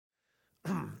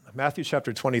Matthew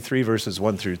chapter 23, verses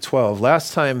 1 through 12.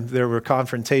 Last time there were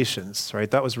confrontations, right?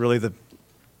 That was really the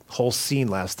whole scene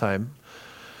last time.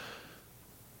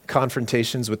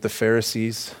 Confrontations with the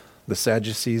Pharisees, the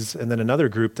Sadducees, and then another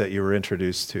group that you were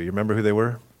introduced to. You remember who they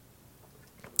were?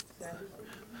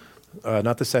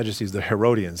 Not the Sadducees, the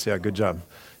Herodians. Yeah, good job.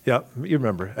 Yeah, you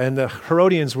remember. And the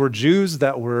Herodians were Jews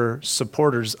that were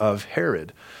supporters of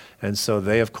Herod. And so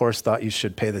they, of course, thought you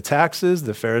should pay the taxes.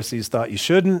 The Pharisees thought you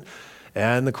shouldn't.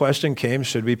 And the question came,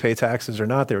 should we pay taxes or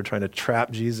not? They were trying to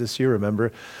trap Jesus, you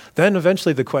remember. Then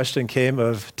eventually the question came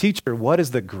of, teacher, what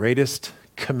is the greatest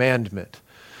commandment?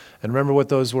 And remember what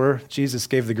those were? Jesus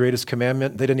gave the greatest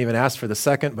commandment. They didn't even ask for the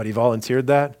second, but he volunteered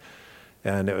that.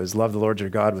 And it was love the Lord your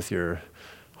God with your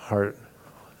heart,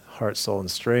 soul,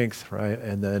 and strength, right?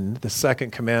 And then the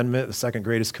second commandment, the second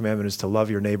greatest commandment is to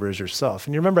love your neighbor as yourself.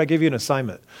 And you remember I gave you an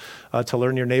assignment to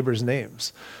learn your neighbor's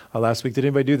names. Last week, did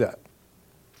anybody do that?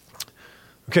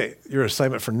 Okay, your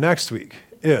assignment for next week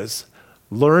is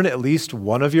learn at least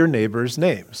one of your neighbor's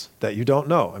names that you don't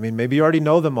know. I mean, maybe you already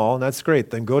know them all, and that's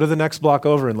great. Then go to the next block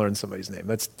over and learn somebody's name.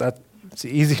 It's an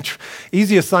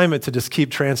easy assignment to just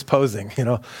keep transposing, you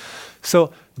know.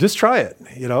 So just try it,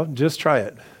 just try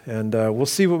it. And we'll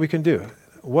see what we can do.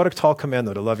 What a tall command,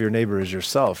 though, to love your neighbor as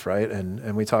yourself, right?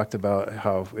 And we talked about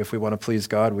how if we want to please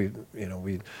God, we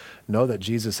know that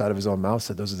Jesus out of his own mouth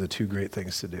said those are the two great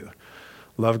things to do.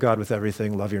 Love God with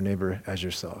everything, love your neighbor as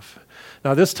yourself.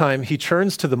 Now this time, he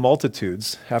turns to the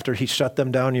multitudes. After he shut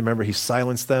them down, you remember he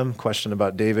silenced them, question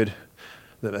about David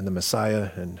and the Messiah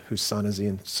and whose son is he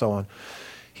and so on.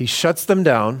 He shuts them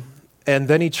down. And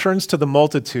then he turns to the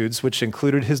multitudes, which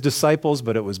included his disciples,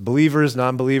 but it was believers,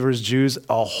 non-believers, Jews,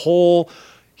 a whole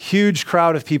huge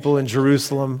crowd of people in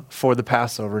Jerusalem for the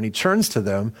Passover. And he turns to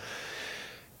them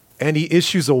and he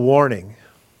issues a warning.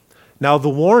 Now, the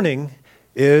warning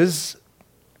is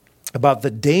about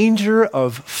the danger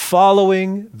of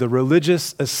following the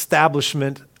religious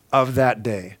establishment of that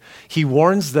day. He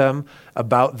warns them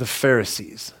about the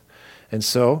Pharisees. And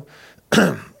so,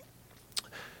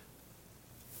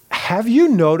 have you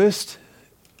noticed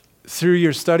through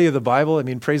your study of the Bible, I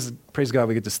mean, praise God,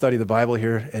 we get to study the Bible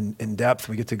here in depth.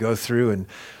 We get to go through and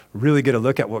really get a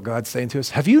look at what God's saying to us.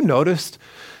 Have you noticed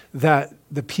that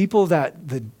the people that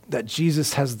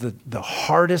Jesus has the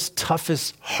hardest,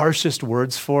 toughest, harshest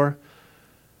words for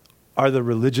are the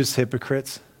religious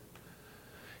hypocrites?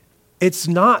 It's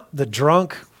not the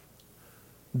drunk,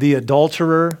 the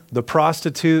adulterer, the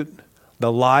prostitute,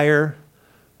 the liar,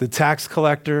 the tax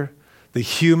collector, the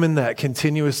human that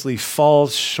continuously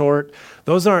falls short.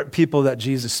 Those aren't people that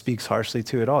Jesus speaks harshly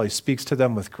to at all. He speaks to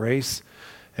them with grace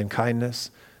and kindness,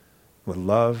 with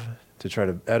love, to try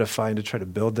to edify and to try to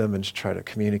build them and to try to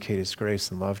communicate his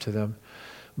grace and love to them.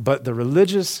 But the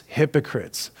religious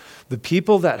hypocrites, the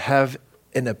people that have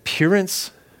an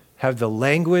appearance, have the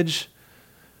language,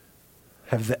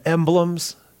 have the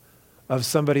emblems of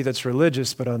somebody that's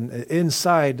religious, but on the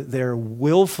inside, they're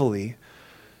willfully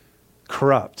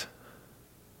corrupt.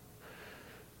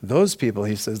 Those people,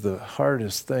 he says, the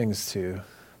hardest things to,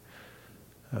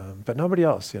 but nobody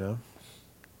else, It's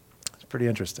pretty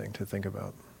interesting to think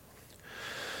about.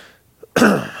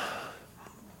 We're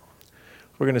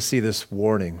going to see this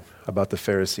warning about the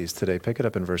Pharisees today. Pick it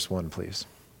up in verse 1, please.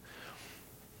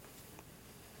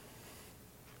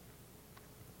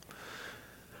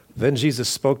 Then Jesus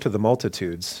spoke to the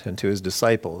multitudes and to his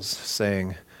disciples,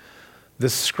 saying, "The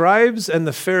scribes and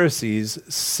the Pharisees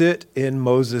sit in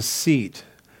Moses' seat.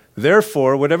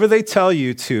 Therefore, whatever they tell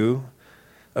you to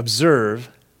observe,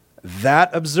 that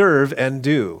observe and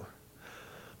do.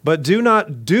 But do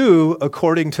not do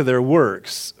according to their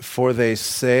works, for they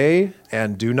say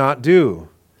and do not do.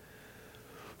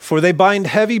 For they bind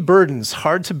heavy burdens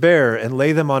hard to bear and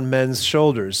lay them on men's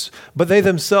shoulders, but they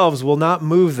themselves will not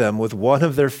move them with one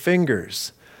of their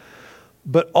fingers.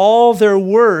 But all their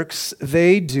works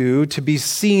they do to be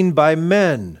seen by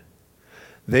men.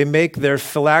 They make their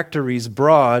phylacteries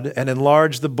broad and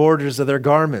enlarge the borders of their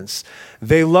garments.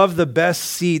 They love the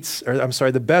best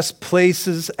the best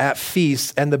places at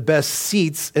feasts and the best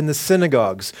seats in the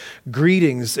synagogues,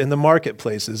 greetings in the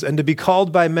marketplaces, and to be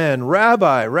called by men,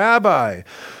 Rabbi, Rabbi.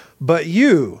 But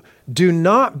you do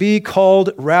not be called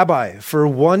Rabbi, for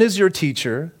one is your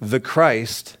teacher, the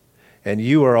Christ, and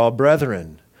you are all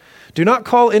brethren. Do not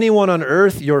call anyone on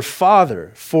earth your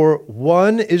father, for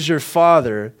one is your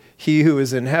Father, he who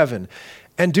is in heaven.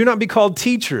 And do not be called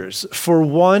teachers, for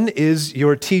one is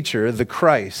your teacher, the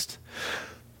Christ.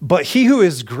 But he who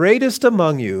is greatest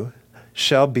among you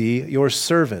shall be your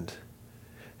servant.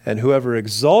 And whoever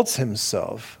exalts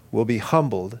himself will be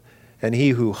humbled, and he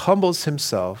who humbles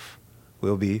himself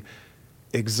will be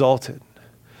exalted."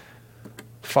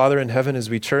 Father in heaven, as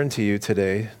we turn to you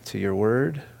today, to your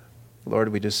word,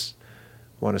 Lord, we just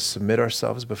want to submit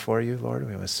ourselves before you, Lord.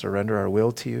 We want to surrender our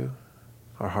will to you,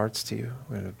 our hearts to you.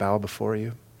 We want to bow before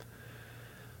you.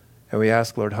 And we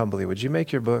ask, Lord, humbly, would you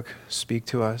make your book speak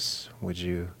to us? Would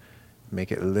you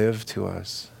make it live to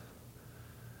us?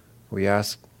 We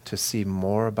ask to see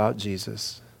more about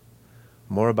Jesus,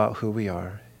 more about who we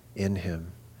are in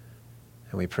him.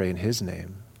 And we pray in his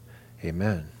name.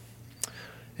 Amen.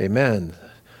 Amen.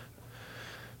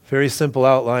 Very simple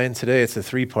outline today. It's a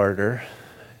three-parter.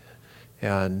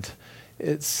 And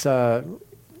it's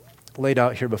laid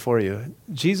out here before you.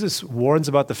 Jesus warns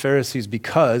about the Pharisees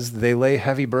because they lay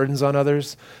heavy burdens on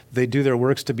others, they do their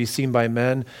works to be seen by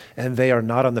men, and they are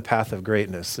not on the path of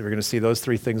greatness. So we're going to see those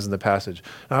three things in the passage.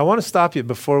 Now, I want to stop you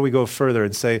before we go further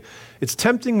and say, it's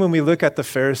tempting when we look at the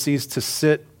Pharisees to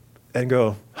sit and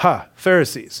go,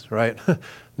 Pharisees, right?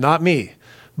 Not me.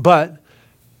 But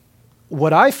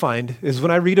what I find is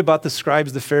when I read about the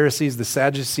scribes, the Pharisees, the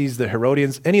Sadducees, the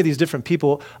Herodians, any of these different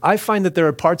people, I find that there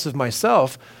are parts of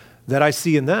myself that I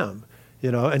see in them,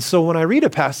 And so when I read a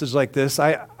passage like this,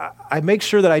 I make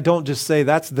sure that I don't just say,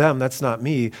 that's them, that's not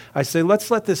me. I say,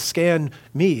 let's let this scan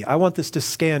me. I want this to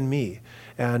scan me.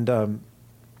 And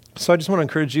so I just want to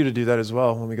encourage you to do that as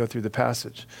well when we go through the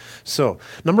passage. So,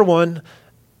 number one,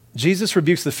 Jesus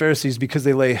rebukes the Pharisees because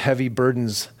they lay heavy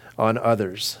burdens on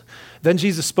others. Then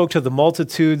Jesus spoke to the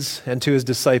multitudes and to his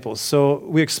disciples. So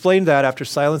we explained that after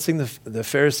silencing the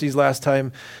Pharisees last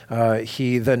time,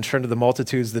 he then turned to the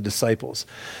multitudes, the disciples.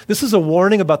 This is a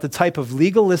warning about the type of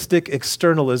legalistic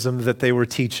externalism that they were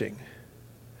teaching.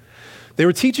 They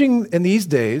were teaching in these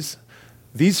days,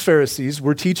 these Pharisees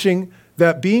were teaching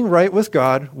that being right with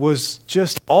God was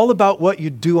just all about what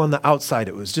you do on the outside.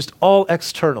 It was just all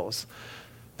externals.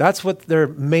 That's what their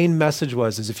main message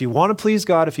was, is if you want to please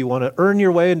God, if you want to earn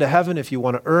your way into heaven, if you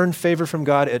want to earn favor from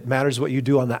God, it matters what you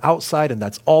do on the outside, and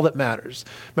that's all that matters.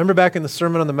 Remember back in the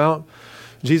Sermon on the Mount,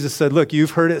 Jesus said, look,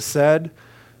 you've heard it said,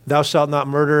 thou shalt not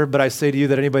murder, but I say to you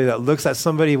that anybody that looks at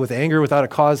somebody with anger without a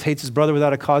cause, hates his brother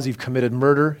without a cause, you've committed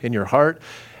murder in your heart.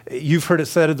 You've heard it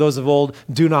said of those of old,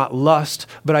 do not lust,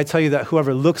 but I tell you that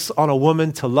whoever looks on a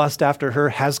woman to lust after her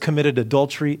has committed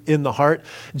adultery in the heart.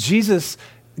 Jesus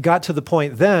got to the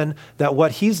point then that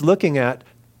what he's looking at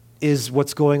is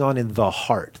what's going on in the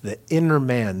heart, the inner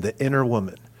man, the inner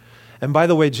woman. And by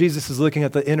the way, Jesus is looking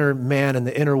at the inner man and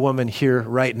the inner woman here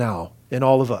right now in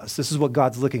all of us. This is what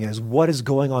God's looking at, is what is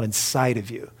going on inside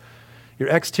of you. Your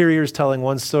exterior is telling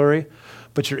one story,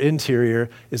 but your interior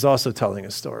is also telling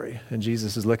a story. And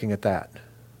Jesus is looking at that.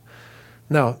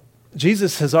 Now,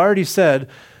 Jesus has already said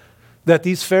that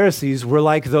these Pharisees were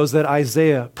like those that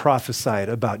Isaiah prophesied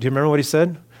about. Do you remember what he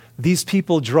said? These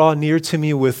people draw near to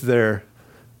me with their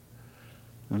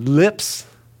lips,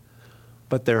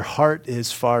 but their heart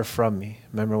is far from me.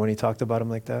 Remember when he talked about them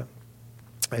like that?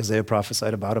 Isaiah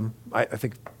prophesied about them. I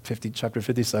think chapter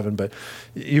 57, but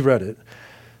you read it.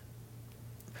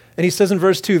 And he says in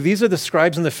verse 2, these are the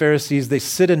scribes and the Pharisees. They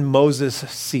sit in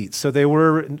Moses' seat. So they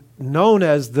were known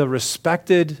as the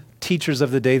respected teachers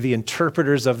of the day, the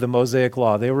interpreters of the Mosaic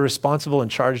law. They were responsible and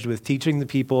charged with teaching the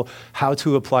people how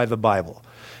to apply the Bible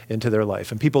into their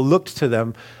life. And people looked to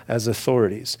them as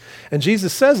authorities. And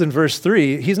Jesus says in verse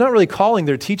 3, he's not really calling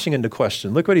their teaching into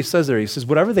question. Look what he says there. He says,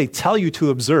 whatever they tell you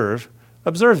to observe,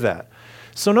 observe that.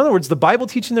 So in other words, the Bible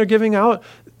teaching they're giving out,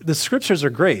 the scriptures are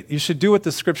great. You should do what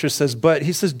the scripture says. But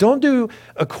he says, don't do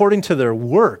according to their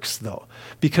works, though,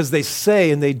 because they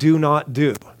say and they do not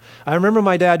do. I remember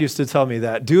my dad used to tell me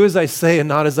that, do as I say and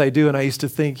not as I do. And I used to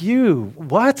think, you,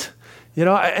 what? And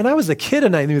I was a kid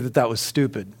and I knew that was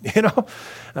stupid,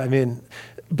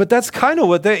 but that's kind of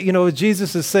what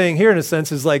Jesus is saying here in a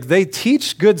sense is like they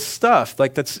teach good stuff.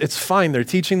 Like it's fine. They're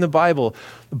teaching the Bible,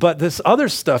 but this other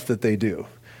stuff that they do,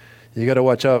 you got to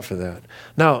watch out for that.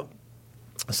 Now,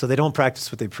 so they don't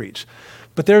practice what they preach.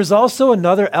 But there's also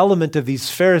another element of these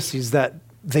Pharisees that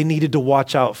they needed to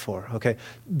watch out for, okay?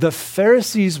 The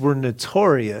Pharisees were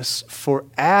notorious for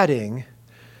adding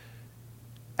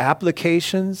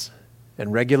applications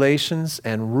and regulations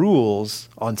and rules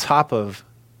on top of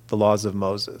the laws of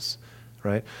Moses,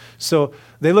 right? So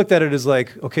they looked at it as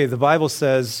like, okay, the Bible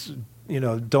says,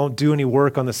 don't do any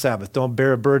work on the Sabbath. Don't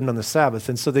bear a burden on the Sabbath.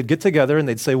 And so they'd get together and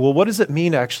they'd say, well, what does it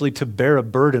mean actually to bear a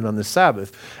burden on the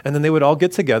Sabbath? And then they would all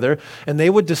get together and they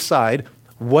would decide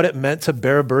what it meant to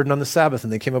bear a burden on the Sabbath.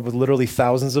 And they came up with literally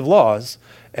thousands of laws.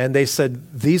 And they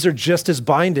said, these are just as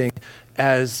binding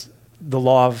as the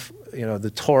law of,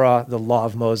 the Torah, the law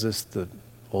of Moses, the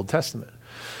Old Testament.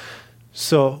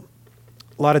 So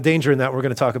a lot of danger in that we're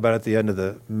going to talk about at the end of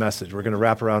the message. We're going to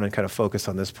wrap around and kind of focus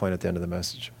on this point at the end of the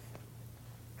message.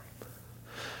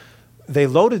 they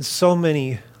loaded so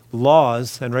many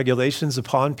laws and regulations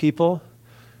upon people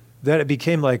that it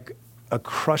became like a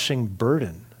crushing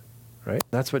burden, right?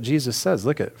 That's what Jesus says.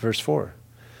 Look at verse 4.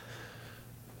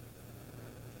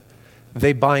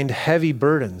 They bind heavy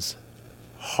burdens,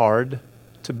 hard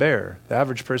to bear. The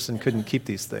average person couldn't keep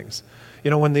these things.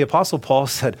 When the Apostle Paul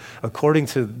said, according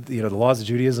to the laws of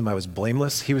Judaism, I was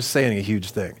blameless, he was saying a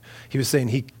huge thing. He was saying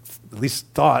he at least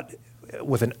thought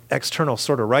with an external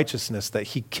sort of righteousness that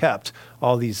he kept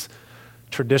all these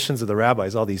traditions of the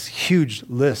rabbis, all these huge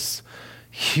lists,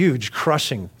 huge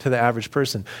crushing to the average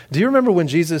person. Do you remember when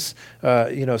Jesus,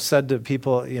 said to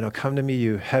people, come to me,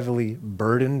 you heavily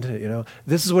burdened,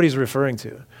 This is what he's referring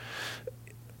to.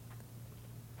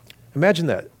 Imagine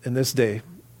that in this day,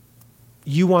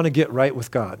 you want to get right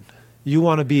with God. You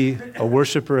want to be a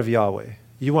worshiper of Yahweh.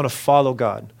 You want to follow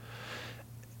God.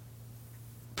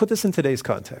 Put this in today's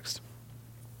context.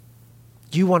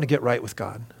 You want to get right with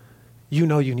God. You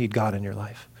know you need God in your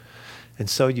life. And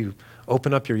so you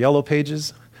open up your yellow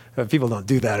pages. People don't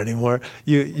do that anymore.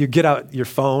 You get out your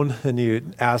phone and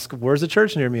you ask, where's the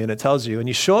church near me? And it tells you. And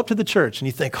you show up to the church and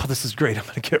you think, oh, this is great. I'm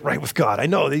going to get right with God. I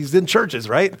know he's in churches,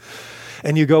 right?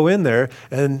 And you go in there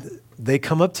and they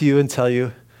come up to you and tell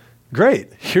you,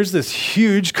 great, here's this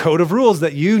huge code of rules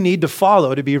that you need to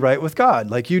follow to be right with God.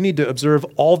 Like you need to observe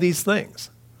all these things,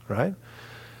 right?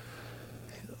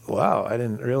 Wow, I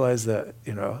didn't realize that,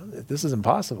 this is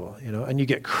impossible, and you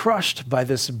get crushed by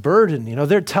this burden.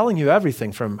 They're telling you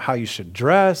everything from how you should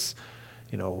dress,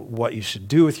 what you should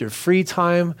do with your free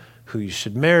time, who you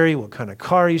should marry, what kind of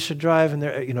car you should drive,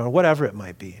 and whatever it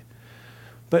might be.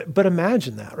 But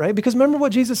imagine that, right? Because remember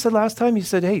what Jesus said last time? He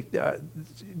said, hey,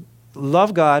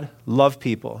 love God, love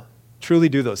people. Truly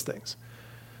do those things.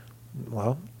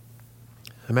 Well,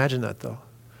 imagine that though.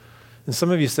 And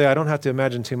some of you say, I don't have to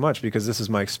imagine too much because this is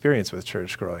my experience with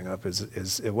church growing up.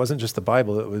 It wasn't just the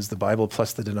Bible, it was the Bible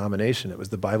plus the denomination. It was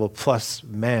the Bible plus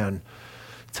man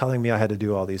telling me I had to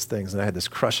do all these things. And I had this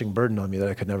crushing burden on me that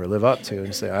I could never live up to.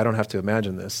 And say, I don't have to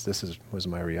imagine this. Was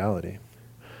my reality.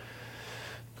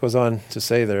 Goes on to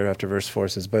say there after verse 4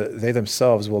 says, but they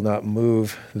themselves will not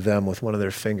move them with one of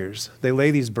their fingers. They lay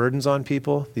these burdens on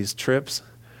people, these trips,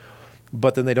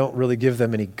 but then they don't really give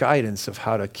them any guidance of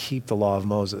how to keep the law of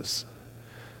Moses.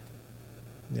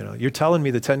 You're telling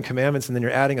me the 10 commandments and then you're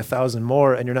adding 1,000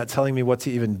 more and you're not telling me what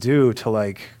to even do to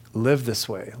live this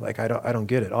way. I don't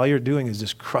get it. All you're doing is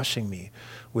just crushing me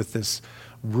with this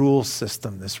rule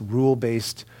system, this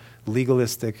rule-based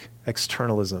legalistic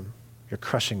externalism. You're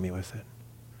crushing me with it.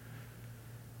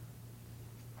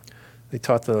 They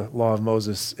taught the law of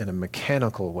Moses in a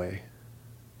mechanical way.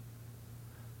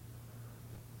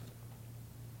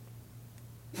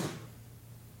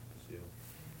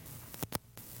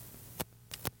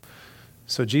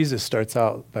 So Jesus starts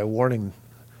out by warning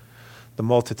the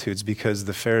multitudes because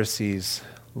the Pharisees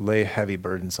lay heavy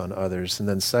burdens on others. And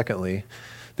then secondly,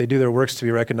 they do their works to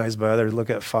be recognized by others. Look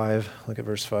at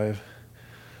verse 5.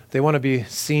 They want to be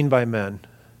seen by men.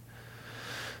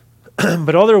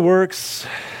 But all their works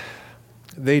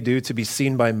they do to be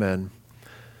seen by men.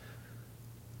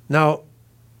 Now,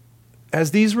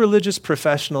 as these religious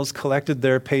professionals collected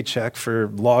their paycheck for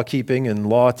law keeping and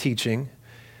law teaching,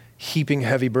 heaping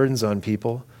heavy burdens on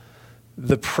people,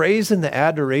 the praise and the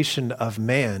adoration of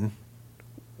man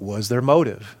was their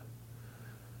motive.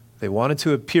 They wanted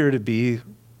to appear to be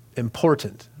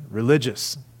important,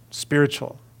 religious,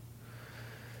 spiritual.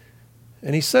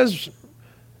 And he says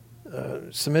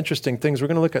some interesting things. We're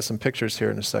going to look at some pictures here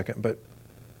in a second, but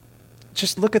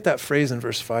just look at that phrase in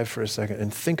verse 5 for a second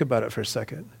and think about it for a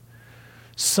second.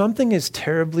 Something is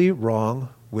terribly wrong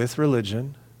with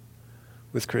religion,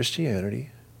 with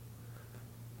Christianity,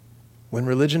 when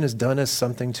religion is done as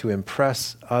something to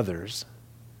impress others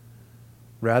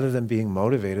rather than being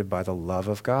motivated by the love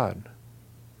of God.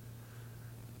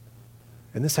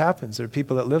 And this happens. There are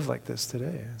people that live like this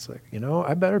today. It's like,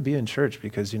 I better be in church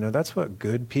because, that's what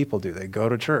good people do. They go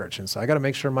to church. And so I got to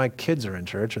make sure my kids are in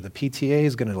church or the PTA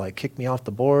is going to kick me off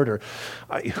the board or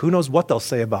who knows what they'll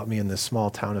say about me in this small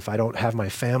town if I don't have my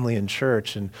family in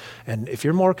church. And if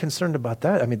you're more concerned about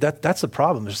that, that's a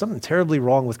problem. There's something terribly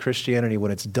wrong with Christianity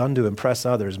when it's done to impress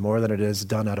others more than it is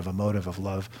done out of a motive of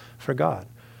love for God.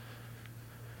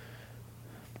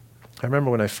 I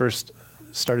remember when I first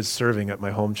started serving at my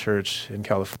home church in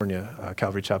California,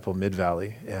 Calvary Chapel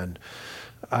Mid-Valley. And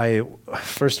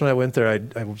first when I went there,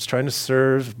 I was trying to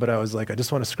serve, but I was like, I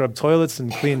just want to scrub toilets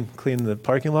and clean the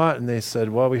parking lot. And they said,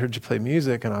 well, we heard you play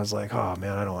music. And I was like, oh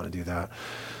man, I don't want to do that.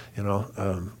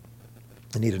 I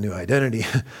need a new identity.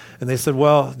 And they said,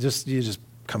 well, you just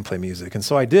come play music. And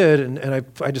so I did, and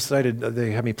I decided,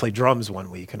 they had me play drums one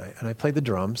week, and I played the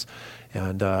drums,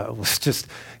 and it was just,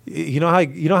 you know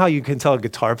how you can tell a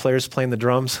guitar player's playing the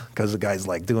drums? Because the guy's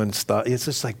like doing stuff. It's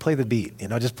just like, play the beat,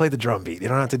 just play the drum beat. You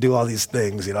don't have to do all these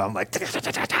things, I'm like,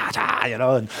 and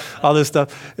all this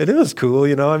stuff. And it was cool,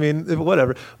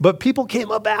 whatever. But people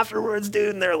came up afterwards,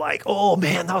 dude, and they're like, oh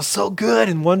man, that was so good.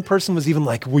 And one person was even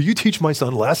like, will you teach my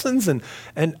son lessons? And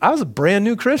I was a brand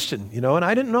new Christian, and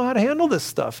I didn't know how to handle this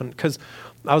stuff. And because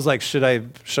I was like, should I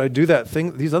do that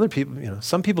thing? These other people,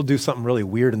 some people do something really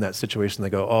weird in that situation. They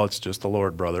go, oh, it's just the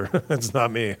Lord, brother. It's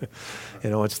not me.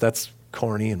 That's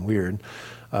corny and weird.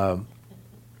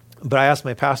 But I asked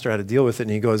my pastor how to deal with it,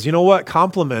 and he goes, you know what?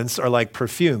 Compliments are like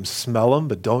perfume. Smell them,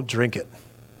 but don't drink it.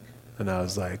 And I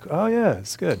was like, oh yeah,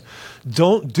 it's good.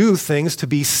 Don't do things to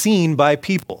be seen by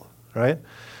people, right?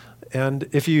 And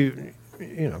if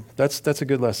that's a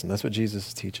good lesson. That's what Jesus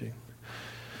is teaching.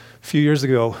 A few years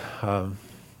ago,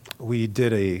 we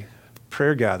did a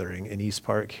prayer gathering in East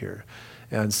Park here,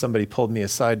 and somebody pulled me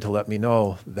aside to let me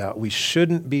know that we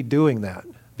shouldn't be doing that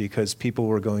because people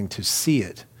were going to see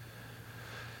it.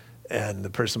 And the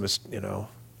person was,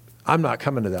 I'm not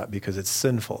coming to that because it's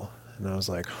sinful. And I was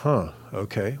like,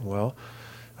 okay, well,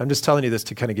 I'm just telling you this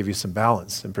to kind of give you some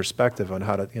balance and perspective on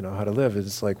how to live.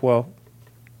 It's like, well,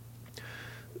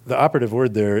 the operative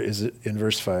word there is in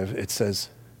verse 5. It says,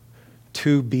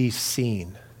 to be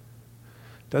seen.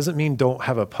 Doesn't mean don't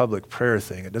have a public prayer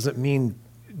thing. It doesn't mean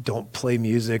don't play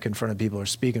music in front of people or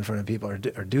speak in front of people or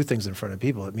do things in front of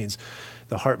people. It means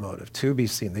the heart motive, to be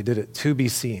seen. They did it to be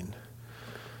seen.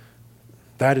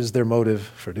 That is their motive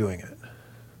for doing it.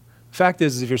 Fact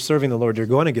is, if you're serving the Lord, you're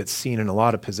going to get seen in a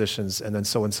lot of positions. And then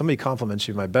so when somebody compliments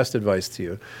you, my best advice to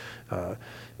you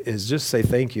is just say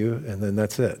thank you, and then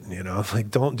that's it.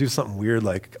 Like don't do something weird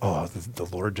like, oh, the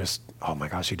Lord just, oh my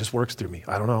gosh, he just works through me.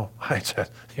 I don't know.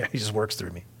 He just works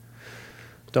through me.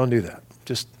 Don't do that.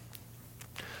 Just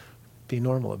be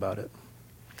normal about it.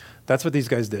 That's what these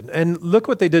guys did. And look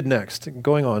what they did next.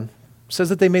 Going on. It says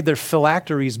that they made their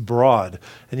phylacteries broad.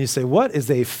 And you say, what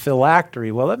is a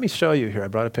phylactery? Well, let me show you here. I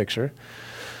brought a picture.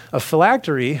 A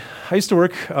phylactery, I used to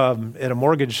work at a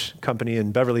mortgage company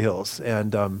in Beverly Hills,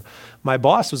 and my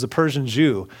boss was a Persian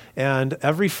Jew, and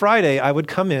every Friday I would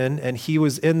come in, and he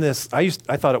was in this, I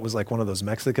thought it was like one of those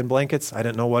Mexican blankets. I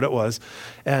didn't know what it was.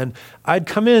 And I'd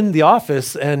come in the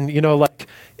office, and, like,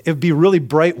 it'd be really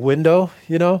bright window,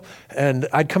 and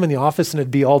I'd come in the office, and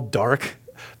it'd be all dark.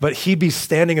 But he'd be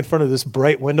standing in front of this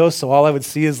bright window, so all I would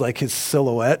see is like his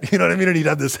silhouette, you know what I mean? And he'd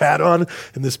have this hat on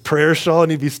and this prayer shawl,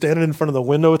 and he'd be standing in front of the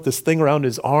window with this thing around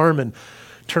his arm and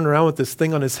turn around with this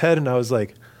thing on his head. And I was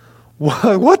like,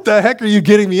 what the heck are you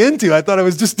getting me into? I thought I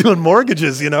was just doing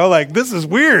mortgages, like this is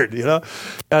weird,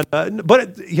 And,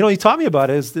 but, he taught me about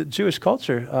it is the Jewish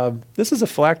culture. This is a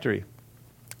phylactery.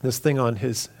 This thing on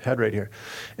his head right here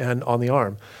and on the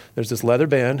arm. There's this leather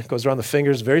band, it goes around the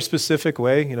fingers, very specific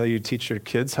way. You teach your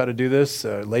kids how to do this,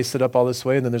 lace it up all this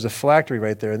way, and then there's a phylactery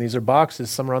right there. And these are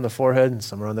boxes, some are on the forehead and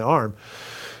some are on the arm.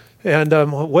 And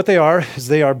what they are is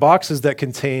they are boxes that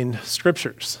contain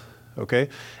scriptures, okay?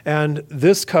 And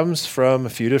this comes from a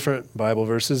few different Bible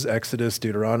verses, Exodus,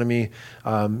 Deuteronomy.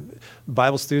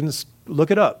 Bible students,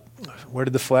 look it up. Where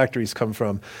did the phylacteries come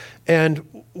from?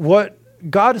 And what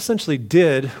God essentially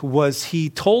did was he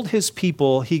told his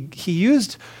people, he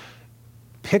used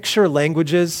picture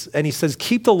languages, and he says,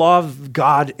 keep the law of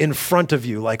God in front of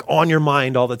you, like on your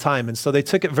mind all the time. And so they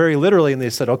took it very literally, and they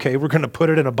said, okay, we're going to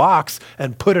put it in a box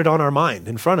and put it on our mind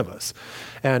in front of us.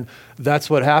 And that's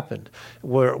what happened,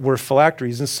 were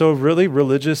phylacteries. And so really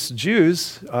religious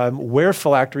Jews wear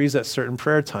phylacteries at certain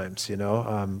prayer times,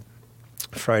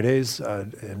 Fridays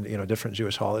and different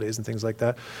Jewish holidays and things like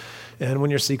that. And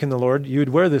when you're seeking the Lord, you would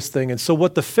wear this thing. And so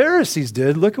what the Pharisees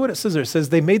did, look at what it says there. It says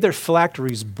they made their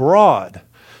phylacteries broad.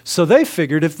 So they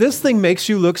figured if this thing makes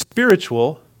you look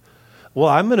spiritual, well,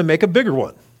 I'm going to make a bigger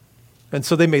one. And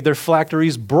so they made their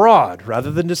phylacteries broad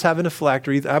rather than just having a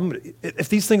phylactery. If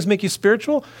these things make you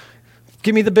spiritual,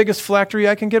 give me the biggest phylactery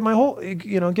I can get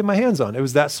get my hands on. It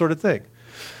was that sort of thing.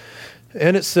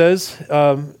 And it says,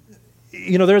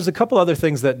 there's a couple other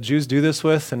things that Jews do this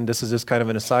with, and this is just kind of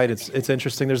an aside. It's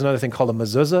interesting. There's another thing called a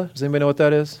mezuzah. Does anybody know what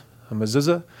that is? A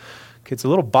mezuzah? Okay, it's a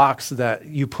little box that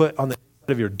you put on the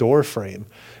of your door frame.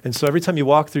 And so every time you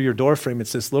walk through your door frame,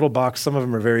 it's this little box. Some of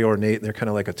them are very ornate. They're kind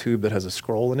of like a tube that has a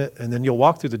scroll in it. And then you'll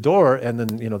walk through the door, and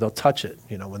then, they'll touch it,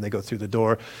 when they go through the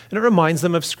door. And it reminds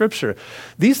them of Scripture.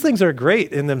 These things are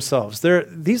great in themselves.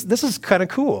 This is kind of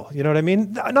cool. You know what I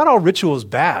mean? Not all ritual is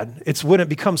bad. It's when it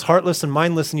becomes heartless and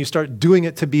mindless and you start doing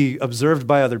it to be observed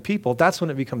by other people. That's when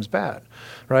it becomes bad,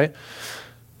 right?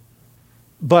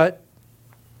 But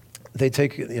they'd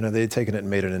taken it and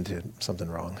made it into something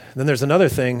wrong. And then there's another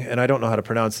thing, and I don't know how to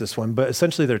pronounce this one, but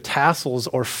essentially they're tassels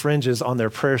or fringes on their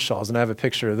prayer shawls. And I have a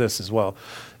picture of this as well.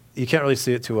 You can't really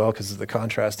see it too well because of the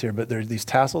contrast here, but there's these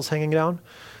tassels hanging down.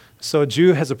 So a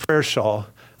Jew has a prayer shawl.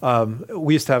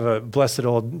 We used to have a blessed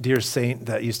old dear saint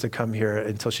that used to come here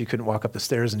until she couldn't walk up the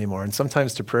stairs anymore. And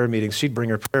sometimes to prayer meetings, she'd bring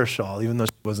her prayer shawl, even though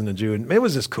she wasn't a Jew. And it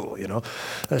was just cool,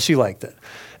 she liked it.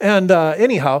 And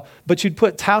anyhow, but you'd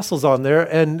put tassels on there,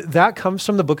 and that comes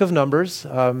from the book of Numbers.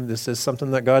 This is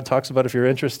something that God talks about if you're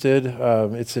interested.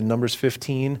 It's in Numbers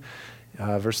 15,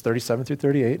 verse 37 through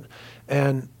 38.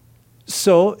 And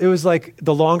so it was like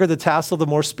the longer the tassel, the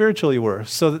more spiritual you were.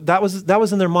 So that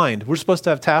was in their mind. We're supposed to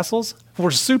have tassels.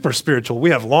 We're super spiritual. We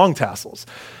have long tassels.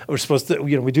 We're supposed to,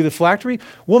 we do the phylactery.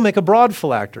 We'll make a broad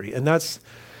phylactery. And that's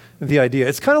the idea.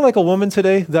 It's kind of like a woman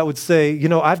today that would say,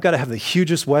 I've got to have the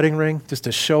hugest wedding ring just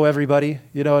to show everybody.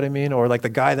 You know what I mean? Or like the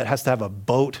guy that has to have a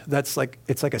boat. It's like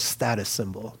a status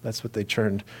symbol. That's what they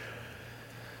turned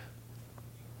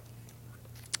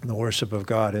the worship of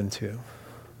God into.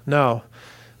 Now,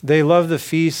 they love the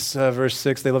feasts, verse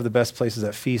 6. They love the best places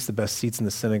at feasts, the best seats in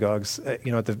the synagogues.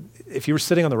 If you were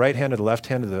sitting on the right hand or the left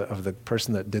hand of the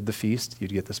person that did the feast,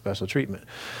 you'd get the special treatment.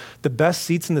 The best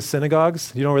seats in the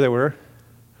synagogues, you know where they were?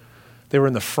 They were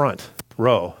in the front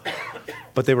row,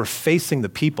 but they were facing the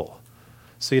people.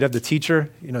 So you'd have the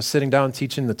teacher, sitting down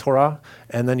teaching the Torah,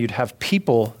 and then you'd have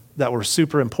people that were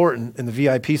super important in the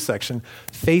VIP section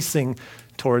facing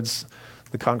towards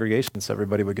the congregation, so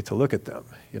everybody would get to look at them,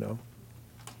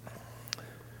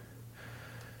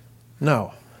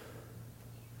 No.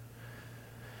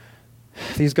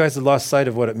 These guys had lost sight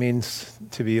of what it means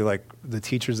to be like the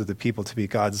teachers of the people, to be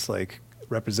God's like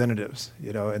representatives,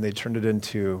 and they turned it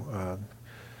into,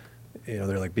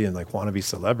 they're like being like wannabe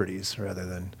celebrities rather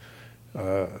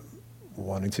than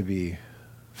wanting to be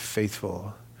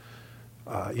faithful.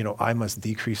 I must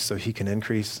decrease so he can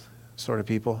increase sort of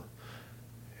people,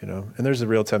 and there's a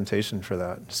real temptation for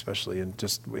that, especially in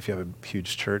just if you have a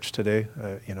huge church today,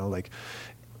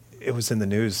 it was in the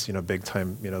news, big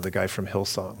time, the guy from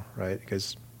Hillsong, right? You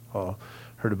guys all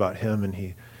heard about him, and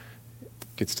he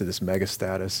gets to this mega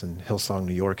status, and Hillsong,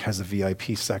 New York has a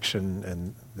VIP section,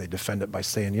 and they defend it by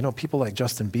saying, people like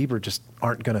Justin Bieber just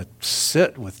aren't going to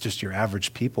sit with just your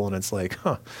average people. And it's like,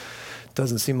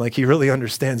 doesn't seem like he really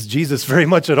understands Jesus very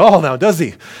much at all now, does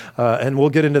he? And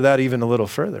we'll get into that even a little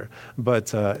further.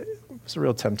 But it's a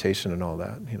real temptation and all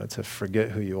that, to forget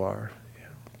who you are.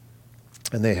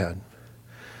 And they had.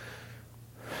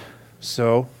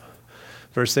 So,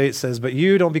 verse 8 says, "But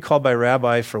you don't be called by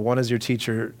rabbi, for one is your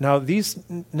teacher." Now, these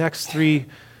next three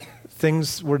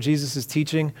things where Jesus is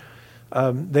teaching,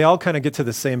 they all kind of get to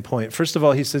the same point. First of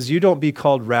all, he says, you don't be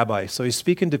called rabbi. So he's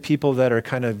speaking to people that are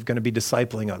kind of going to be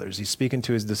discipling others. He's speaking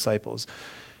to his disciples.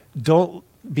 Don't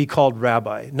be called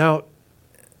rabbi. Now,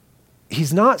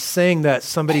 he's not saying that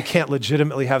somebody can't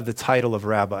legitimately have the title of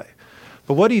rabbi.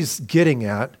 But what he's getting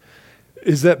at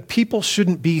is that people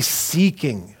shouldn't be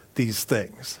seeking these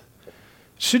things. It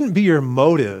shouldn't be your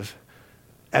motive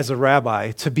as a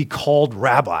rabbi to be called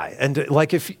rabbi. And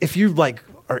like if you like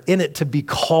are in it to be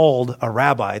called a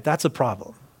rabbi, that's a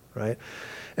problem, right?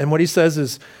 And what he says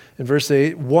is in verse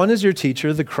 8, one is your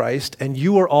teacher, the Christ, and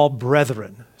you are all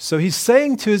brethren. So he's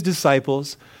saying to his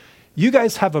disciples, you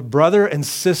guys have a brother and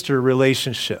sister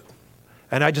relationship.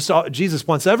 And Jesus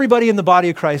wants everybody in the body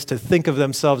of Christ to think of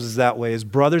themselves as that way, as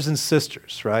brothers and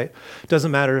sisters, right? It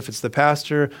doesn't matter if it's the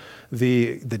pastor,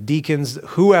 the deacons,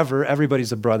 whoever,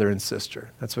 everybody's a brother and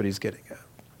sister. That's what he's getting at.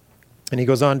 And he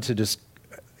goes on to just,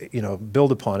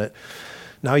 build upon it.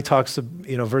 Now he talks,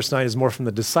 verse 9 is more from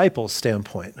the disciples'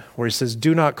 standpoint, where he says,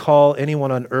 do not call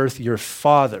anyone on earth your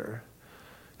father.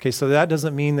 Okay, so that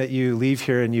doesn't mean that you leave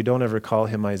here and you don't ever call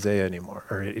him Isaiah anymore,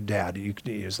 or dad. You're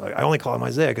just like, I only call him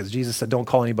Isaiah because Jesus said don't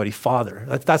call anybody father.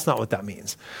 That's not what that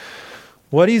means.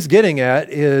 What he's getting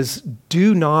at is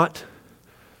do not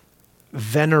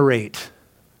venerate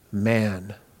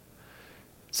man.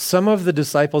 Some of the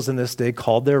disciples in this day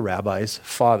called their rabbis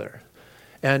father.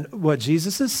 And what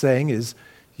Jesus is saying is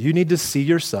you need to see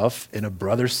yourself in a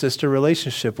brother-sister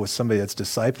relationship with somebody that's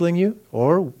discipling you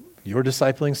or you're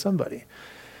discipling somebody.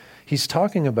 He's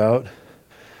talking about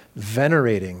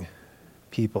venerating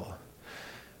people.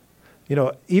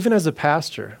 Even as a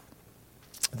pastor,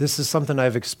 this is something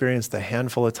I've experienced a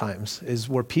handful of times, is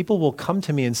where people will come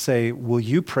to me and say, will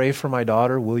you pray for my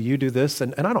daughter? Will you do this?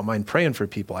 And I don't mind praying for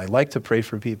people. I like to pray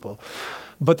for people.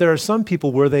 But there are some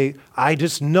people where I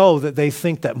just know that they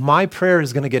think that my prayer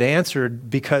is going to get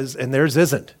answered and theirs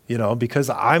isn't, because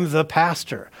I'm the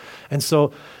pastor. And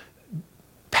so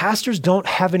pastors don't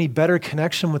have any better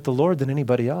connection with the Lord than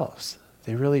anybody else.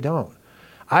 They really don't.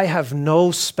 I have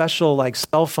no special like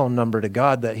cell phone number to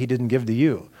God that he didn't give to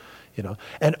you, you know.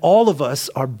 And all of us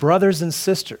are brothers and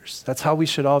sisters. That's how we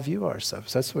should all view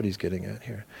ourselves. That's what he's getting at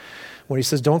here. When he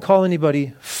says, don't call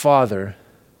anybody father,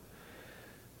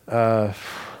 you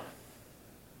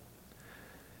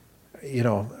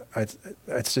know,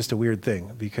 it's just a weird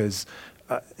thing because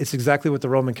it's exactly what the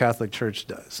Roman Catholic Church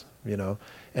does, you know,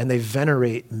 and they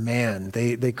venerate man.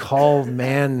 They call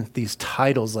man these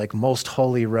titles like most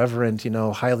holy, reverend, you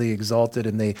know, highly exalted,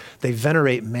 and they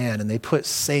venerate man and they put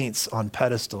saints on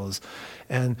pedestals.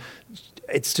 And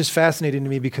it's just fascinating to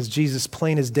me because Jesus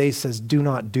plain as day says, do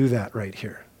not do that right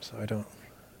here. So I don't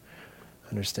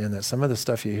understand that. Some of the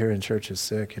stuff you hear in church is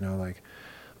sick, you know, like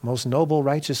most noble,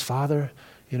 righteous Father,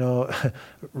 you know,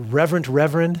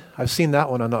 Reverend. I've seen that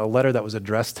one on a letter that was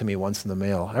addressed to me once in the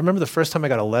mail. I remember the first time I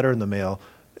got a letter in the mail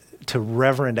to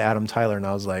Reverend Adam Tyler, and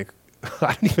I was like,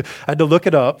 I had to look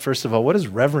it up, first of all. What does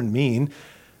Reverend mean?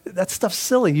 That stuff's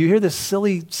silly. You hear this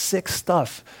silly, sick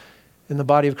stuff in the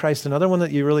body of Christ. Another one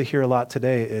that you really hear a lot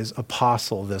today is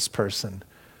apostle, this person.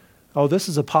 Oh, this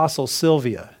is Apostle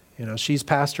Sylvia. You know, she's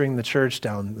pastoring the church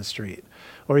down the street.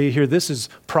 Or you hear this is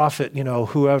prophet, you know,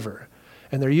 whoever.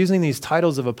 And they're using these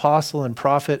titles of apostle and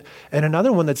prophet. And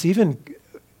another one that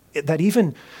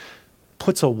even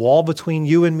puts a wall between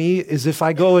you and me is if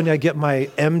I go and I get my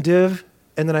MDiv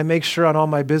and then I make sure on all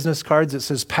my business cards it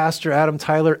says Pastor Adam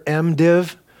Tyler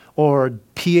MDiv or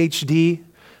PhD.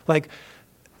 Like,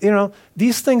 you know,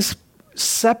 these things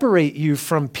separate you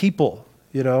from people,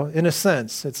 you know, in a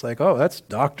sense. It's like, oh, that's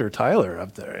Dr. Tyler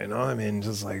up there, you know? I mean,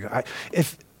 just like,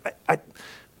 this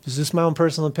is just my own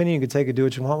personal opinion. You can take it, do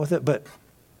what you want with it, but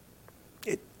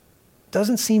it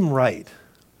doesn't seem right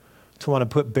to want to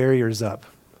put barriers up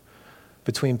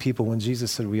between people when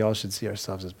Jesus said we all should see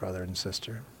ourselves as brother and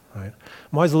sister, right?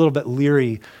 I'm always a little bit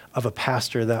leery of a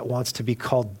pastor that wants to be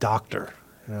called doctor.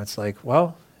 You know, it's like,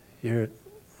 well, you're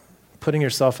putting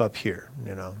yourself up here,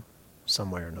 you know,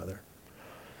 some way or another.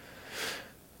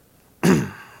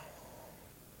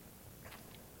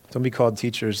 Don't be called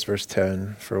teachers, verse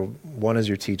 10, for one is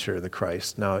your teacher, the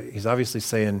Christ. Now, he's obviously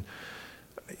saying,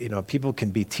 you know, people can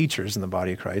be teachers in the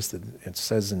body of Christ. It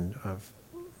says in,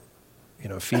 you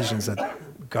know, Ephesians that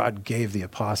God gave the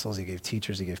apostles, he gave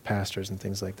teachers, he gave pastors and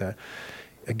things like that.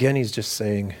 Again, he's just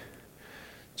saying,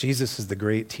 Jesus is the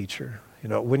great teacher. You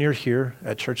know, when you're here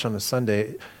at church on a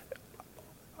Sunday,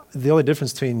 the only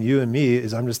difference between you and me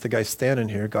is I'm just the guy standing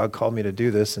here. God called me to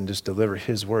do this and just deliver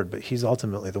his word, but he's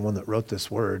ultimately the one that wrote this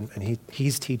word, and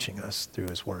he's teaching us through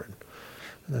his word.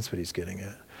 And that's what he's getting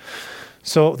at.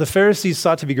 So the Pharisees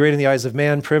sought to be great in the eyes of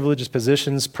man, privileges,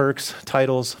 positions, perks,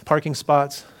 titles, parking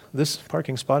spots. This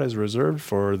parking spot is reserved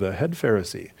for the head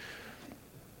Pharisee.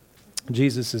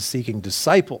 Jesus is seeking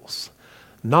disciples,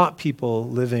 not people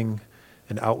living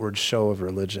an outward show of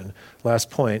religion. Last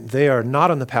point, they are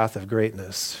not on the path of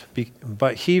greatness.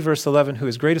 But he, verse 11, who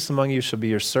is greatest among you shall be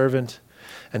your servant,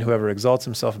 and whoever exalts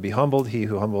himself will be humbled. He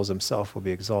who humbles himself will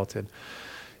be exalted.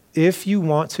 If you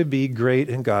want to be great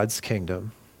in God's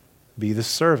kingdom, be the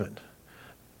servant.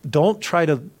 Don't try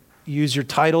to use your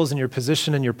titles and your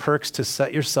position and your perks to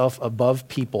set yourself above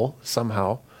people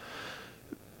somehow.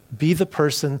 Be the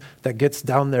person that gets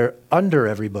down there under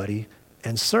everybody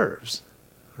and serves,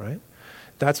 right?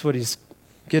 That's what he's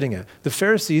getting at. The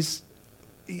Pharisees,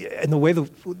 and the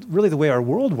way our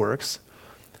world works,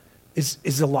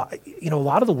 is a lot. You know, a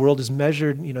lot of the world is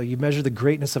measured. You know, you measure the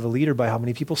greatness of a leader by how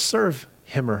many people serve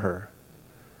him or her.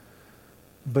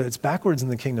 But it's backwards in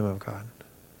the kingdom of God.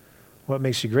 What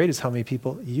makes you great is how many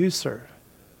people you serve.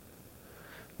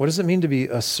 What does it mean to be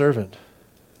a servant?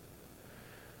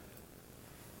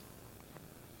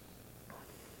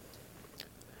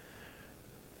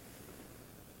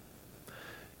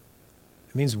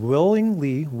 It means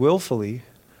willfully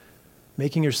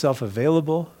making yourself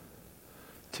available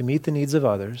to meet the needs of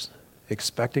others,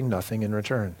 expecting nothing in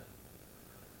return.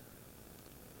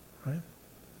 Right?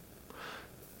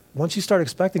 Once you start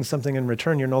expecting something in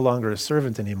return, you're no longer a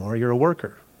servant anymore. You're a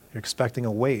worker. You're expecting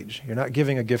a wage. You're not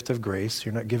giving a gift of grace.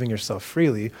 You're not giving yourself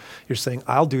freely. You're saying,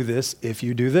 I'll do this if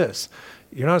you do this.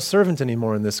 You're not a servant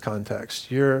anymore in this context.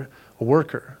 You're a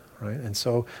worker. Right? And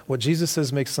so what Jesus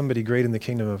says makes somebody great in the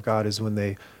kingdom of God is when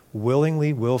they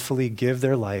willfully give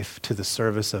their life to the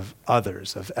service of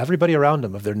others, of everybody around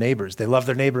them, of their neighbors. They love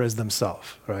their neighbor as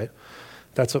themselves, right?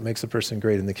 That's what makes a person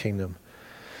great in the kingdom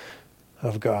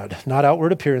of God. Not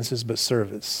outward appearances, but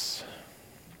service.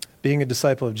 Being a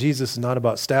disciple of Jesus is not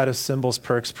about status, symbols,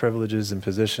 perks, privileges, and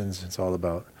positions. It's all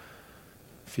about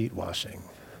feet washing,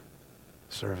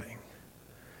 serving.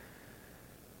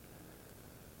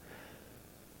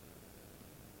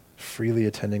 freely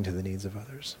attending to the needs of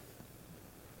others.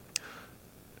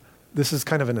 This is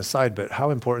kind of an aside, but how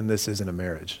important this is in a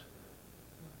marriage.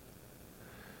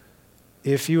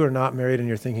 If you are not married and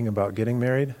you're thinking about getting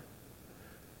married,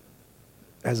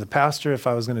 as a pastor, if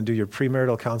I was going to do your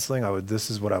premarital counseling, this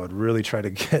is what I would really try to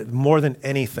get more than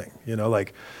anything.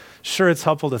 Sure, it's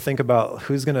helpful to think about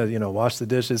who's going to, wash the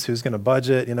dishes, who's going to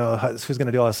budget, who's going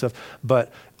to do all that stuff.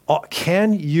 But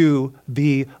can you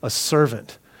be a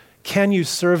servant? Can you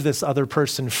serve this other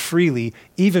person freely,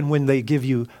 even when they give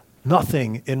you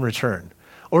nothing in return?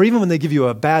 Or even when they give you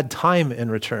a bad time in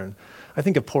return? I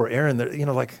think of poor Erin,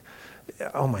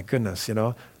 oh my goodness,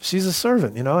 she's a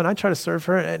servant, and I try to serve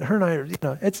her, and her and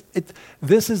I,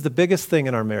 this is the biggest thing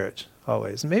in our marriage,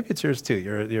 always. And maybe it's yours too.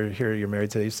 You're here, you're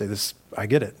married today, you say this, I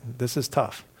get it. This is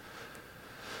tough.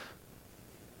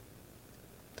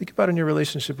 Think about in your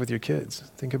relationship with your kids.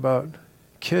 Think about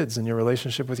kids in your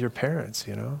relationship with your parents,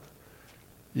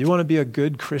 You want to be a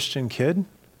good Christian kid?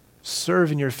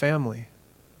 Serve in your family,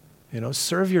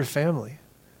 serve your family.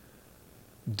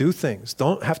 Do things.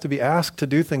 Don't have to be asked to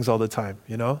do things all the time,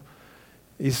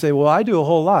 You say, well, I do a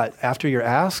whole lot. After you're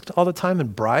asked all the time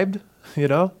and bribed,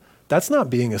 that's not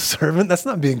being a servant. That's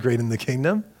not being great in the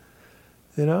kingdom,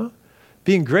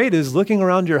 Being great is looking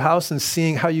around your house and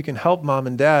seeing how you can help mom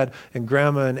and dad and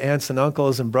grandma and aunts and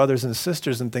uncles and brothers and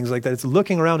sisters and things like that. It's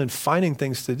looking around and finding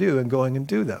things to do and going and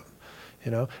do them,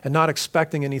 and not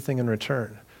expecting anything in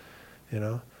return,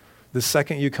 The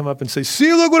second you come up and say,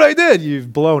 see, look what I did,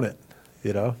 you've blown it.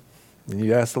 And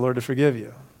you ask the Lord to forgive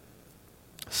you.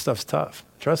 Stuff's tough.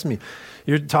 Trust me,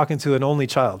 you're talking to an only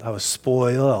child. I was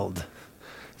spoiled.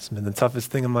 It's been the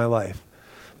toughest thing in my life.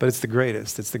 But it's the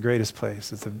greatest. It's the greatest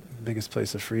place. It's the biggest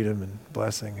place of freedom and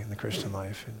blessing in the Christian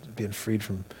life, and being freed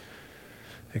from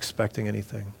expecting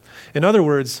anything. In other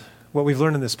words, what we've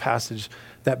learned in this passage,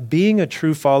 that being a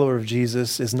true follower of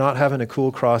Jesus is not having a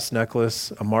cool cross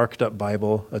necklace, a marked up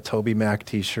Bible, a Toby Mac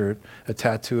t-shirt, a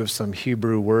tattoo of some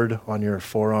Hebrew word on your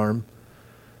forearm,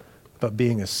 but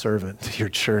being a servant to your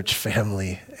church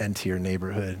family and to your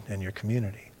neighborhood and your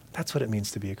community. That's what it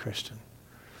means to be a Christian.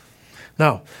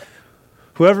 Now,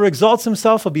 whoever exalts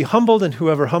himself will be humbled, and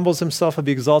whoever humbles himself will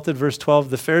be exalted. Verse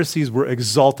 12, the Pharisees were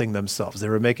exalting themselves. They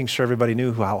were making sure everybody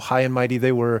knew how high and mighty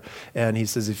they were. And he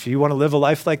says, if you want to live a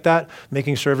life like that,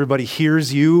 making sure everybody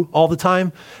hears you all the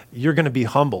time, you're going to be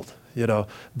humbled,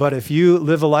 But if you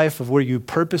live a life of where you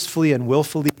purposefully and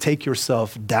willfully take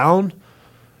yourself down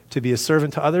to be a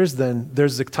servant to others, then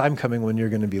there's a time coming when you're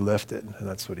going to be lifted. And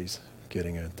that's what he's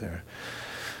getting at there.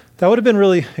 That would have been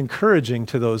really encouraging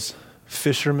to those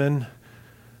fishermen,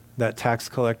 that tax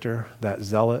collector, that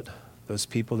zealot, those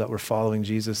people that were following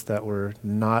Jesus that were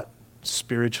not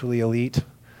spiritually elite.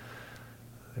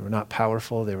 They were not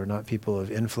powerful. They were not people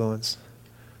of influence.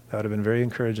 That would have been very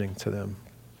encouraging to them.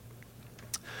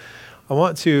 I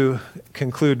want to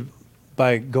conclude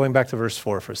by going back to verse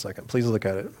 4 for a second. Please look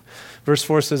at it. Verse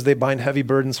 4 says, they bind heavy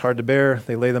burdens hard to bear.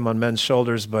 They lay them on men's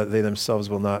shoulders, but they themselves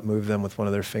will not move them with one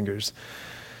of their fingers.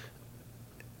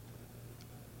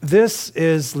 This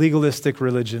is legalistic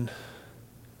religion.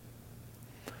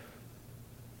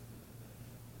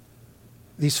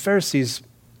 These Pharisees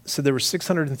said there were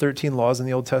 613 laws in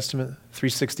the Old Testament.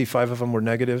 365 of them were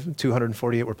negative,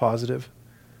 248 were positive.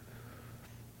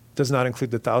 Does not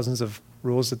include the thousands of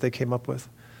rules that they came up with.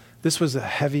 This was a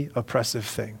heavy, oppressive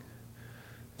thing.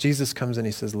 Jesus comes and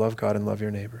he says, love God and love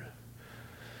your neighbor.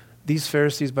 These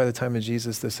Pharisees, by the time of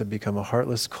Jesus, this had become a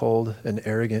heartless, cold, and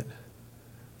arrogant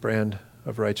brand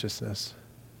of righteousness.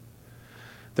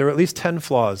 There are at least 10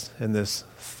 flaws in this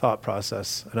thought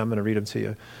process, and I'm going to read them to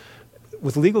you.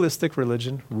 With legalistic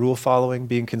religion, rule following,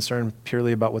 being concerned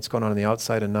purely about what's going on the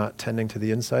outside and not tending to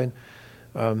the inside,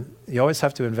 you always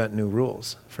have to invent new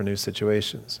rules for new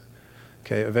situations.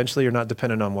 Okay, eventually you're not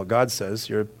dependent on what God says,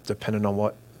 you're dependent on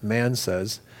what man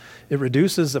says. It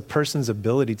reduces a person's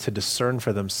ability to discern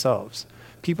for themselves.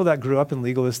 People that grew up in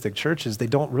legalistic churches, they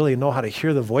don't really know how to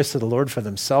hear the voice of the Lord for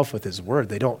themselves with his word.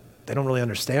 They don't really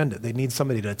understand it. They need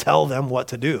somebody to tell them what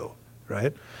to do,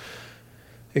 right?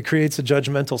 It creates a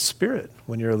judgmental spirit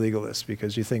when you're a legalist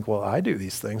because you think, well, I do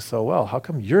these things so well. How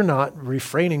come you're not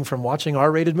refraining from watching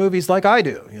R-rated movies like I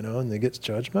do? And they get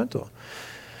judgmental.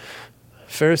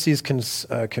 Pharisees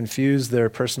confuse their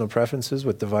personal preferences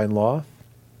with divine law.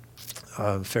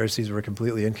 Pharisees were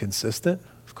completely inconsistent.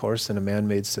 Of course, in a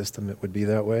man-made system, it would be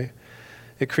that way.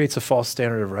 It creates a false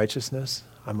standard of righteousness.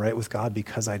 I'm right with God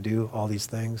because I do all these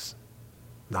things,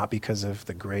 not because of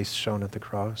the grace shown at the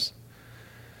cross.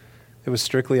 It was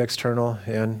strictly external,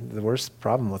 and the worst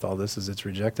problem with all this is it's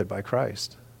rejected by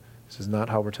Christ. This is not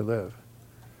how we're to live.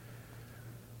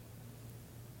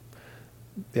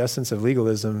 The essence of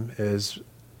legalism is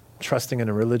trusting in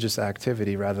a religious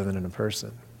activity rather than in a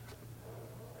person.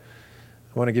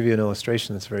 I want to give you an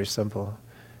illustration that's very simple.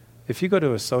 If you go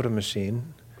to a soda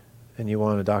machine and you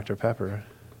want a Dr. Pepper,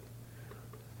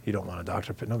 you don't want a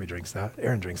Dr. Pepper. Nobody drinks that.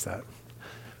 Aaron drinks that.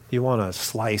 You want a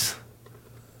slice.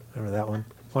 Remember that one?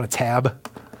 Want a tab?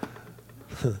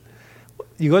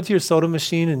 You go to your soda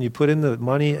machine and you put in the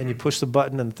money and you push the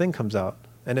button and the thing comes out.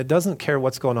 And it doesn't care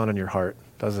what's going on in your heart,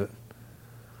 does it?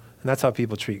 And that's how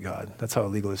people treat God. That's how a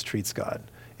legalist treats God.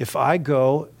 If I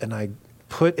go and I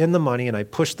put in the money and I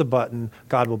push the button,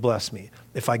 God will bless me.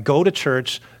 If I go to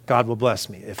church, God will bless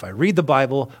me. If I read the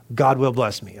Bible, God will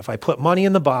bless me. If I put money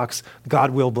in the box,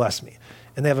 God will bless me.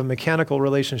 And they have a mechanical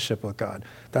relationship with God.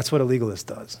 That's what a legalist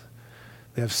does.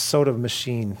 They have soda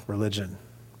machine religion.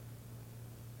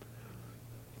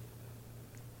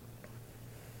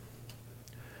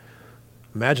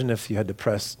 Imagine if you had to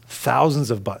press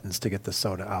thousands of buttons to get the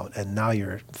soda out, and now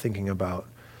you're thinking about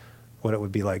what it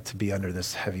would be like to be under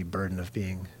this heavy burden of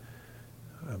being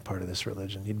a part of this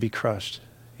religion. You'd be crushed.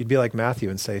 You'd be like Matthew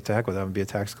and say, to heck with that, I'm going to be a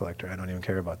tax collector. I don't even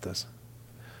care about this.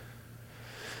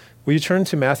 Will you turn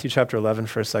to Matthew chapter 11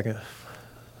 for a second?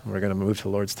 We're going to move to the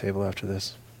Lord's table after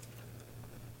this.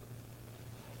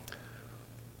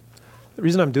 The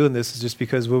reason I'm doing this is just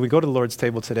because when we go to the Lord's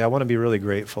table today, I want to be really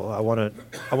grateful. I want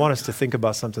us to think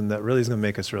about something that really is going to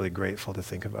make us really grateful to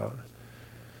think about.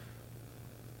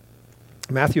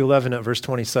 Matthew 11 at verse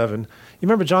 27. You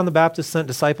remember John the Baptist sent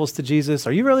disciples to Jesus.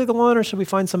 Are you really the one, or should we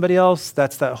find somebody else?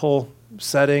 That's that whole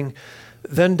setting.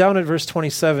 Then down at verse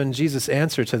 27, Jesus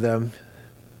answered to them,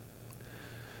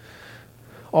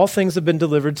 all things have been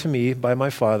delivered to me by my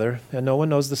Father, and no one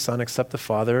knows the Son except the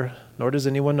Father, nor does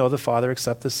anyone know the Father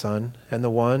except the Son, and the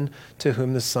one to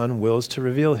whom the Son wills to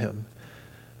reveal him.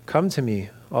 Come to me,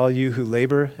 all you who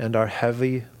labor and are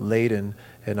heavy laden,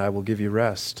 and I will give you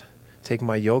rest. Take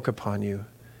my yoke upon you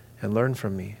and learn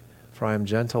from me, for I am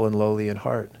gentle and lowly in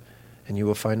heart, and you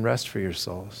will find rest for your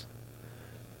souls.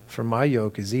 For my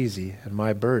yoke is easy, and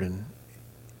my burden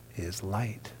is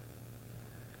light.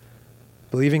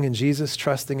 Believing in Jesus,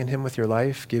 trusting in him with your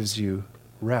life, gives you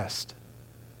rest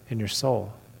in your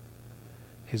soul.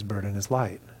 His burden is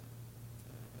light.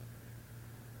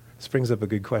 This brings up a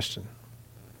good question.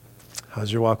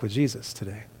 How's your walk with Jesus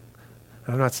today?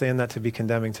 And I'm not saying that to be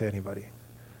condemning to anybody.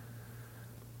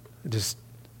 Just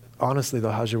honestly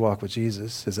though, how's your walk with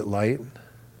Jesus? Is it light? Do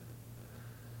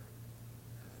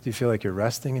you feel like you're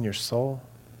resting in your soul?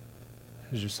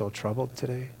 Is your soul troubled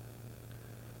today?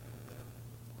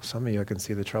 Some of you, I can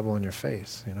see the trouble in your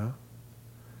face, you know?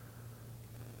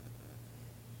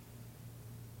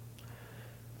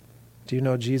 Do you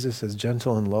know Jesus is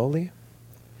gentle and lowly?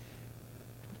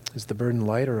 Is the burden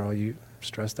light, or are you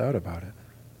stressed out about it?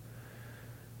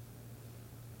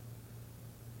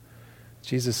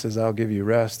 Jesus says, I'll give you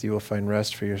rest. You will find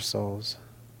rest for your souls.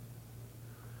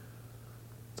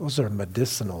 Those are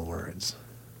medicinal words,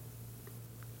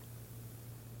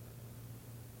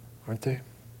 aren't they?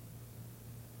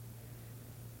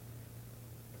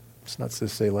 It's not to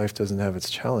say life doesn't have its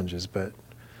challenges, but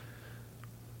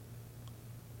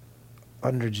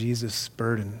under Jesus'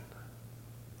 burden,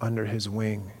 under his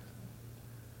wing,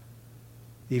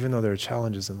 even though there are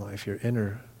challenges in life, your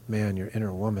inner man, your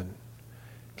inner woman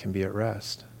can be at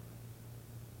rest.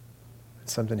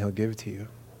 It's something he'll give to you.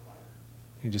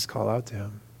 You just call out to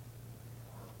him.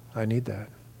 I need that.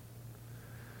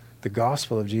 The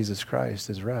gospel of Jesus Christ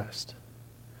is rest.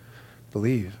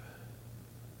 Believe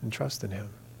and trust in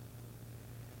him.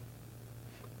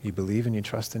 You believe and you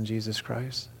trust in Jesus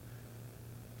Christ,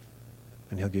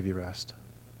 and he'll give you rest.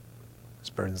 His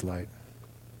burden's light.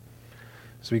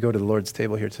 As we go to the Lord's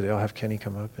table here today, I'll have Kenny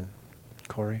come up and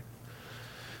Corey.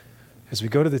 As we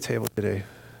go to the table today,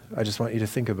 I just want you to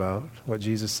think about what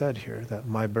Jesus said here, that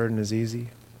my burden is easy,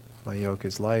 my yoke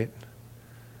is light.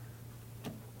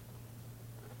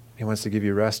 He wants to give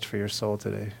you rest for your soul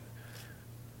today.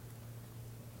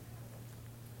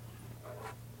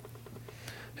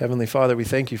 Heavenly Father, we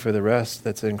thank you for the rest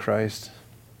that's in Christ.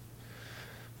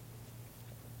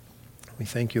 We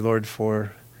thank you, Lord,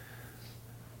 for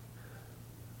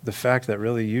the fact that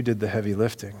really you did the heavy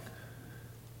lifting.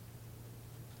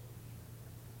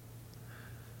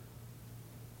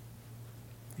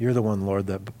 You're the one, Lord,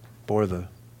 that bore the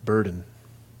burden,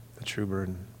 the true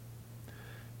burden.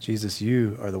 Jesus,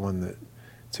 you are the one that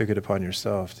took it upon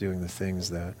yourself, doing the things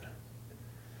that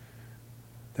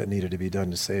needed to be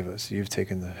done to save us. You've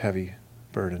taken the heavy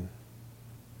burden.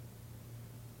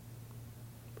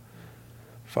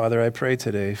 Father, I pray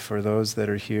today for those that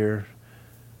are here,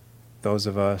 those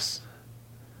of us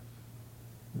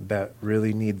that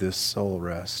really need this soul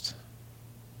rest.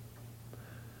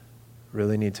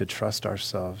 really need to trust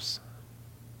ourselves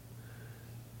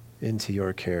into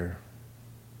your care.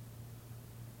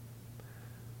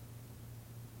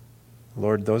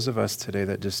 Lord, those of us today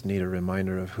that just need a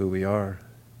reminder of who we are,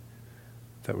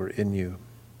 that we're in you.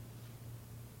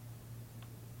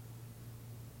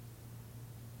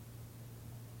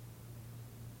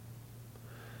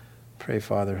 Pray,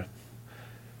 Father,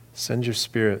 send your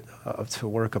Spirit to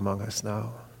work among us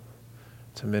now,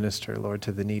 to minister, Lord,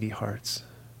 to the needy hearts.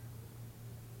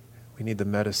 We need the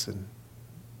medicine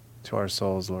to our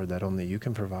souls, Lord, that only you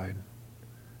can provide.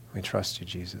 We trust you,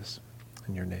 Jesus.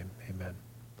 In your name, amen.